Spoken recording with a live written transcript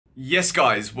Yes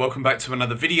guys, welcome back to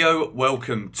another video.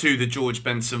 Welcome to the George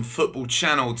Benson football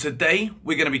channel. Today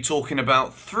we're going to be talking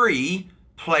about three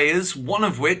players, one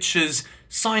of which has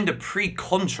signed a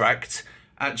pre-contract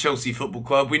at Chelsea Football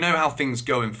Club. We know how things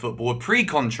go in football. A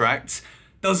pre-contract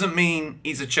doesn't mean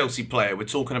he's a Chelsea player. We're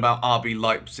talking about RB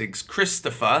Leipzig's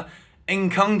Christopher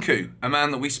Nkunku, a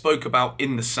man that we spoke about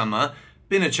in the summer,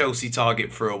 been a Chelsea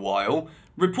target for a while.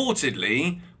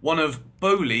 Reportedly, one of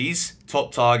Boehly's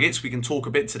top targets. We can talk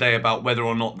a bit today about whether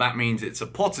or not that means it's a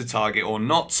Potter target or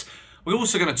not. We're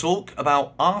also going to talk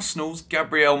about Arsenal's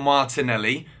Gabriel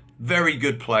Martinelli. Very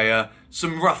good player.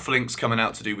 Some rough links coming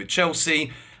out to do with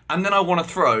Chelsea. And then I want to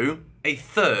throw a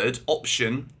third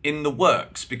option in the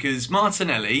works because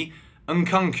Martinelli,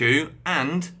 Nkunku,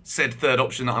 and said third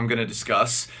option that I'm going to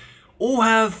discuss all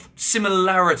have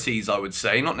similarities, I would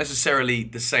say. Not necessarily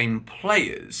the same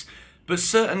players, but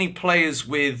certainly players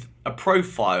with a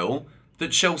profile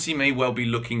that Chelsea may well be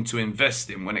looking to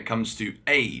invest in when it comes to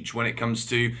age, when it comes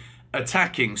to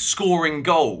attacking, scoring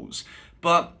goals.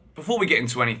 But before we get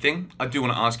into anything, I do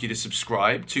want to ask you to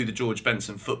subscribe to the George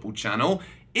Benson football channel.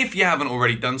 If you haven't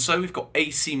already done so, we've got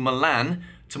AC Milan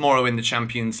tomorrow in the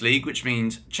Champions League, which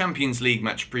means Champions League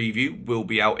match preview will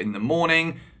be out in the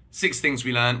morning. 6 Things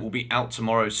We Learned will be out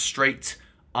tomorrow straight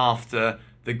after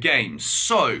the game.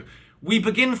 So we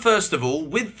begin first of all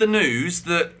with the news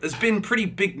that has been pretty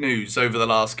big news over the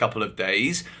last couple of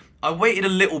days. I waited a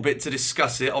little bit to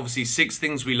discuss it. Obviously, 6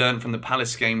 Things We Learned from the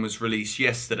Palace game was released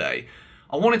yesterday.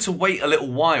 I wanted to wait a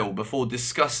little while before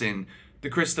discussing the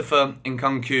Christopher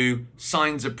Nkunku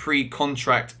signs a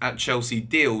pre-contract at Chelsea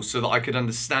deal so that I could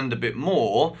understand a bit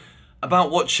more about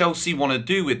what Chelsea want to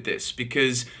do with this,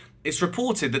 because it's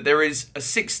reported that there is a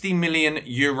 60 million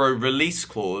euro release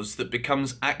clause that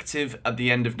becomes active at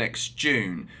the end of next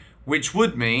June, which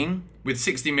would mean with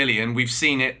 60 million, we've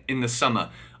seen it in the summer.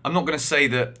 I'm not going to say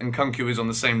that Nkunku is on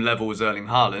the same level as Erling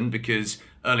Haaland because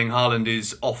Erling Haaland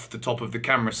is off the top of the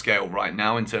camera scale right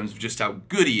now in terms of just how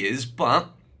good he is,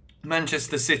 but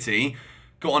Manchester City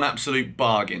got an absolute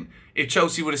bargain. If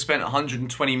Chelsea would have spent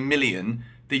 120 million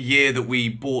the year that we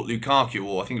bought Lukaku,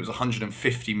 or I think it was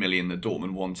 150 million that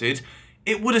Dortmund wanted,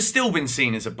 it would have still been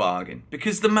seen as a bargain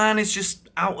because the man is just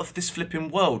out of this flipping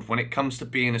world when it comes to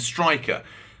being a striker.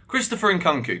 Christopher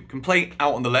Nkunku can play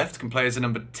out on the left, can play as a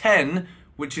number 10,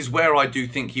 which is where I do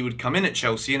think he would come in at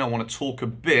Chelsea, and I want to talk a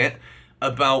bit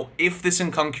about if this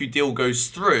Nkunku deal goes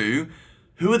through,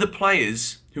 who are the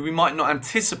players who we might not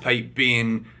anticipate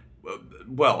being,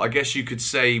 well, I guess you could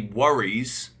say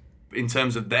worries in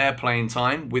terms of their playing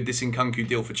time with this Nkunku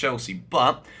deal for Chelsea.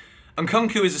 But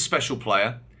Nkunku is a special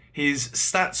player. His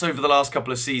stats over the last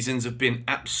couple of seasons have been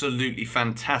absolutely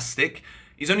fantastic.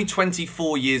 He's only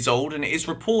 24 years old, and it is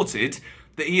reported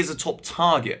that he is a top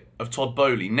target of Todd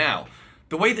Boehly. Now,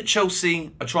 the way that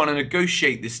Chelsea are trying to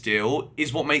negotiate this deal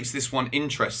is what makes this one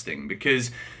interesting,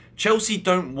 because Chelsea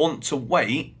don't want to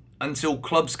wait until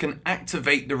clubs can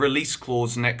activate the release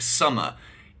clause next summer.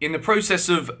 In the process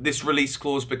of this release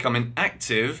clause becoming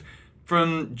active,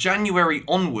 from January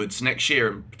onwards next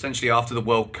year, and potentially after the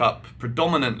World Cup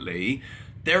predominantly,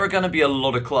 there are going to be a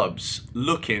lot of clubs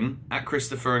looking at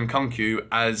Christopher Nkunku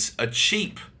as a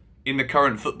cheap, in the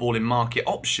current footballing market,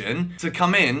 option to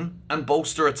come in and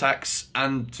bolster attacks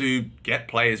and to get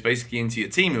players basically into your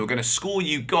team who are going to score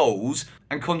you goals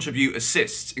and contribute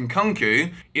assists.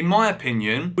 Nkunku, in my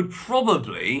opinion, would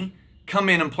probably come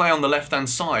in and play on the left-hand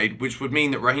side, which would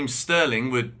mean that Raheem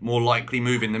Sterling would more likely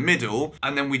move in the middle,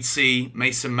 and then we'd see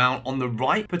Mason Mount on the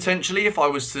right, potentially, if I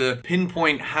was to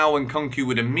pinpoint how Nkunku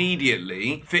would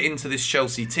immediately fit into this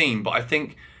Chelsea team. But I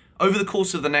think over the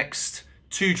course of the next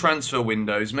 2 transfer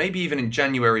windows, maybe even in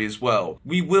January as well,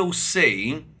 we will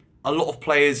see a lot of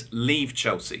players leave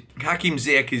Chelsea. Hakim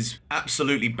Ziyech is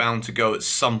absolutely bound to go at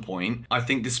some point. I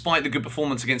think despite the good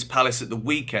performance against Palace at the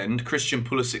weekend, Christian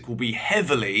Pulisic will be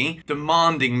heavily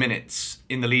demanding minutes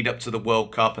in the lead up to the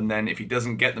World Cup, and then if he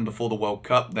doesn't get them before the World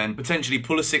Cup, then potentially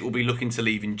Pulisic will be looking to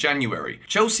leave in January.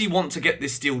 Chelsea want to get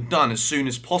this deal done as soon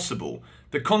as possible.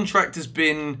 The contract has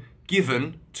been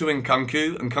given to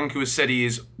Nkunku. Nkunku has said he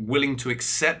is willing to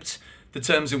accept the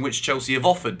terms in which Chelsea have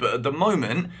offered, but at the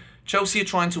moment, Chelsea are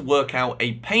trying to work out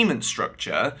a payment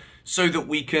structure so that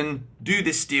we can do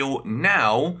this deal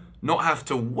now, not have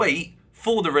to wait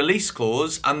for the release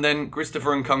clause, and then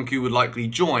Christopher Nkunku would likely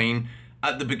join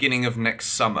at the beginning of next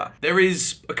summer. There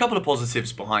is a couple of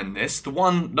positives behind this.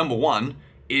 Number one,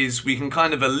 is we can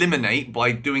kind of eliminate,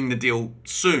 by doing the deal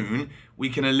soon, we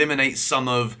can eliminate some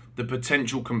of the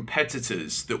potential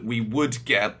competitors that we would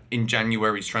get in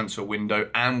January's transfer window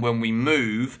and when we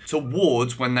move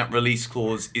towards when that release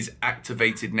clause is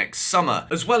activated next summer.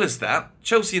 As well as that,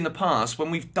 Chelsea in the past,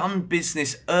 when we've done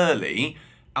business early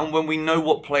and when we know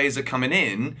what players are coming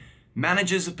in,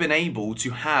 managers have been able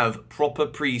to have proper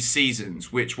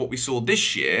pre-seasons, which what we saw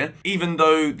this year, even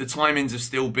though the timings have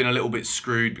still been a little bit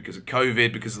screwed because of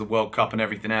COVID, because of the World Cup and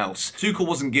everything else, Tuchel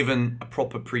wasn't given a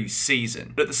proper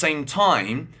pre-season. But at the same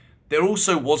time, there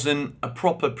also wasn't a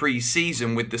proper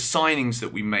pre-season with the signings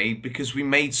that we made because we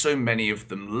made so many of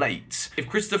them late. If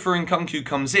Christopher Nkunku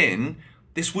comes in,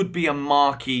 this would be a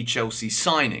marquee Chelsea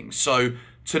signing. So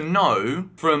to know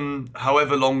from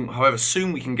however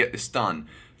soon we can get this done,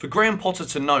 for Graham Potter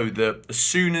to know that as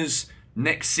soon as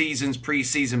next season's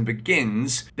pre-season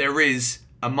begins, there is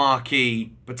a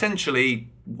marquee, potentially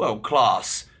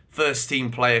world-class first-team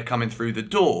player coming through the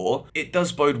door, it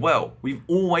does bode well. We've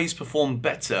always performed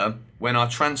better when our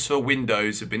transfer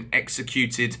windows have been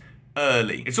executed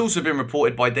early. It's also been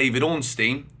reported by David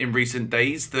Ornstein in recent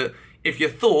days that if you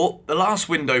thought the last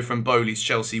window from Boehly's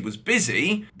Chelsea was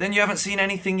busy, then you haven't seen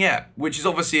anything yet, which is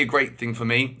obviously a great thing for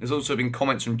me. There's also been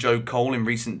comments from Joe Cole in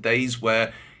recent days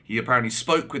where he apparently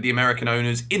spoke with the American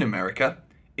owners in America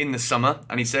in the summer,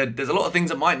 and he said there's a lot of things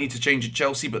that might need to change at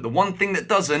Chelsea, but the one thing that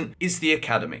doesn't is the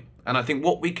academy. And I think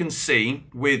what we can see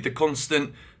with the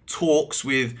constant talks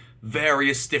with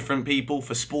various different people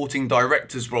for sporting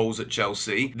directors roles at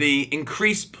Chelsea, the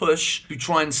increased push to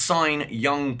try and sign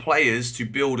young players to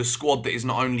build a squad that is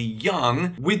not only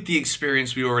young with the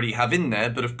experience we already have in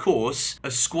there, but of course a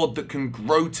squad that can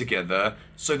grow together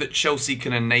so that Chelsea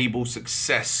can enable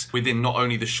success within not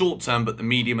only the short term but the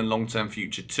medium and long term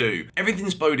future too.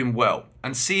 Everything's boding well,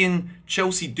 and seeing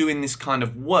Chelsea doing this kind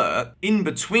of work in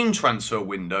between transfer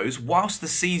windows whilst the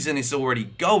season is already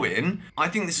going, I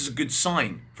think this is a good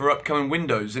sign for upcoming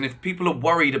windows. And if people are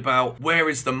worried about where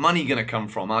is the money going to come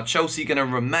from, are Chelsea going to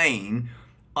remain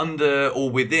under or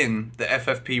within the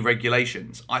FFP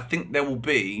regulations, I think there will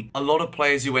be a lot of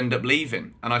players who end up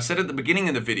leaving. And I said at the beginning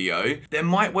of the video, there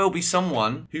might well be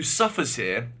someone who suffers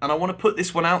here, and I want to put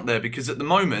this one out there because at the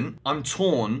moment I'm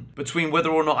torn between whether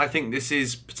or not I think this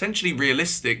is potentially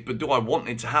realistic, but do I want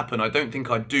it to happen? I don't think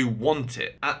I do want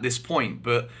it at this point.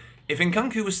 But if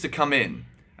Nkunku was to come in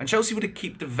and Chelsea were to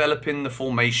keep developing the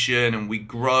formation and we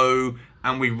grow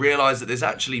and we realise that there's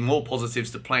actually more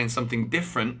positives to playing something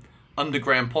different under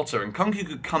Graham Potter, and Nkunku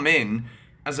could come in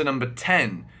as a number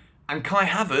 10. And Kai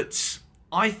Havertz,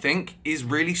 I think, is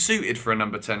really suited for a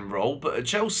number 10 role. But at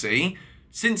Chelsea,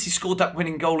 since he scored that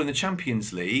winning goal in the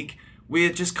Champions League,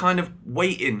 we're just kind of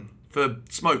waiting for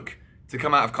smoke to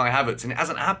come out of Kai Havertz, and it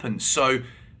hasn't happened. So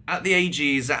at the age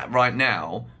he is at right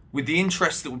now, with the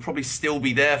interest that would probably still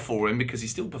be there for him because he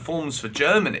still performs for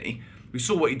Germany, we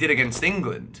saw what he did against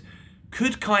England,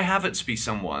 could Kai Havertz be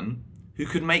someone who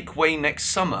could make way next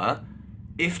summer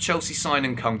if Chelsea sign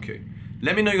Nkunku?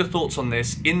 Let me know your thoughts on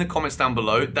this in the comments down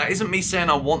below. That isn't me saying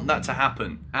I want that to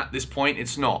happen. At this point,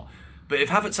 it's not. But if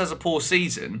Havertz has a poor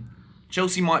season,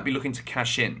 Chelsea might be looking to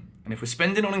cash in. And if we're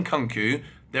spending on Nkunku,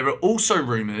 there are also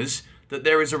rumours that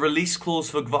there is a release clause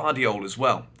for Gvardiol as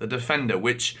well, the defender,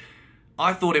 which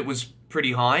I thought it was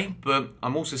pretty high, but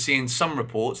I'm also seeing some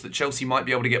reports that Chelsea might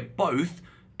be able to get both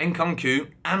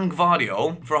Nkunku and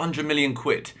Gvardiol for 100 million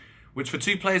quid. Which for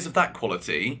two players of that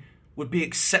quality would be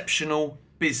exceptional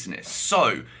business.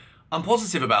 So I'm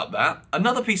positive about that.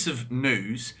 Another piece of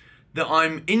news that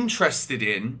I'm interested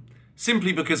in,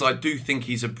 simply because I do think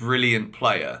he's a brilliant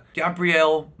player.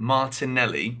 Gabriel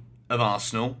Martinelli of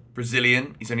Arsenal,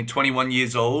 Brazilian, he's only 21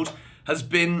 years old, has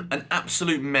been an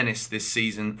absolute menace this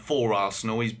season for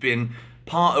Arsenal. He's been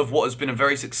part of what has been a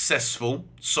very successful,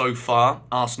 so far,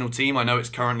 Arsenal team. I know it's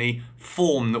currently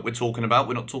form that we're talking about.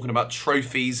 We're not talking about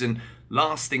trophies and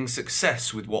lasting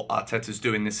success with what Arteta's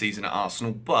doing this season at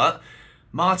Arsenal. But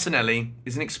Martinelli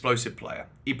is an explosive player.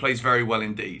 He plays very well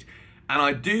indeed. And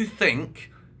I do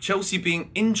think Chelsea being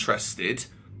interested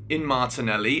in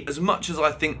Martinelli, as much as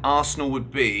I think Arsenal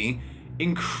would be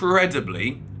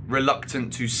incredibly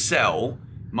reluctant to sell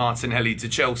Martinelli to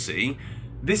Chelsea,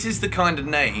 this is the kind of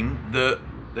name that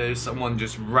there's someone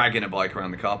just ragging a bike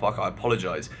around the car park. I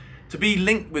apologise. To be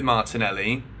linked with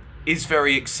Martinelli is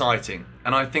very exciting.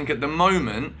 And I think at the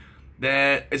moment,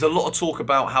 there is a lot of talk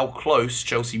about how close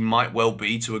Chelsea might well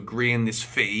be to agreeing this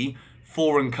fee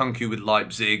for Nkunku with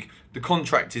Leipzig. The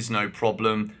contract is no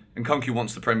problem. Nkunku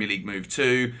wants the Premier League move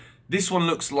too. This one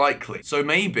looks likely. So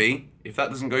maybe, if that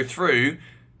doesn't go through,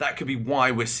 that could be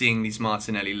why we're seeing these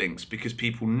Martinelli links, because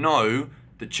people know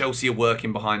that Chelsea are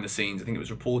working behind the scenes. I think it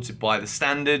was reported by The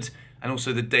Standard and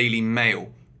also the Daily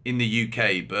Mail in the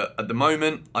UK. But at the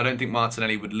moment, I don't think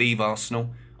Martinelli would leave Arsenal.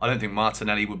 I don't think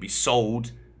Martinelli would be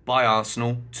sold by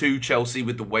Arsenal to Chelsea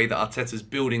with the way that Arteta's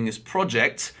building this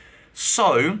project.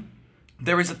 So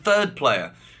there is a third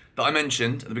player that I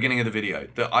mentioned at the beginning of the video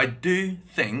that I do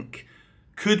think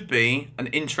could be an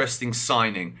interesting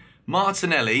signing.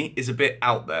 Martinelli is a bit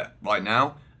out there right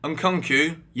now.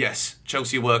 Nkunku, yes,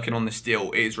 Chelsea are working on this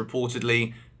deal. It is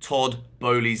reportedly Todd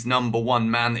Boehly's #1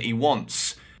 man that he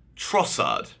wants.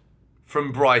 Trossard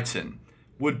from Brighton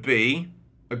would be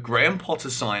a Graham Potter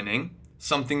signing,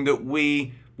 something that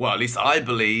we, well, at least I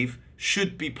believe,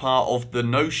 should be part of the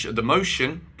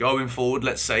motion going forward,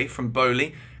 let's say, from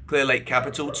Boehly, Clear Lake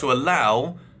Capital, to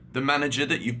allow the manager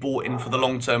that you've brought in for the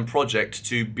long-term project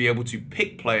to be able to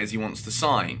pick players he wants to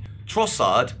sign.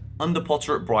 Trossard, under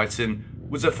Potter at Brighton,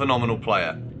 was a phenomenal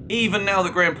player. Even now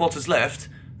that Graham Potter's left,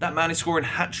 that man is scoring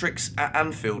hat-tricks at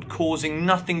Anfield, causing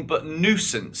nothing but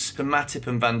nuisance to Matip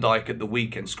and Van Dijk at the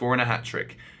weekend, scoring a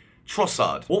hat-trick.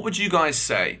 Trossard, what would you guys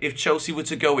say if Chelsea were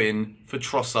to go in for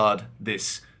Trossard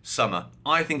this summer?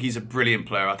 I think he's a brilliant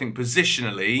player. I think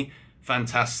positionally,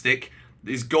 fantastic.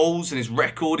 His goals and his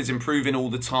record is improving all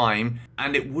the time,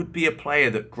 and it would be a player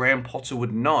that Graham Potter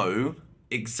would know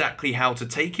exactly how to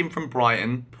take him from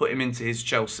Brighton, put him into his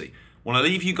Chelsea. Want to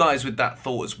leave you guys with that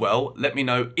thought as well. Let me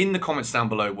know in the comments down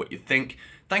below what you think.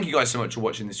 Thank you guys so much for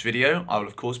watching this video. I will,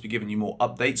 of course, be giving you more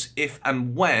updates if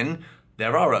and when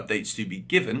there are updates to be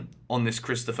given on this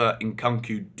Christopher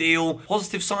Nkunku deal.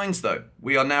 Positive signs, though.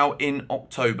 We are now in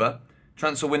October.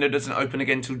 Transfer window doesn't open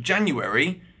again until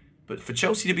January. But for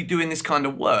Chelsea to be doing this kind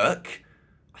of work,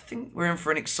 I think we're in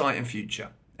for an exciting future.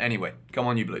 Anyway, come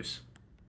on, you Blues.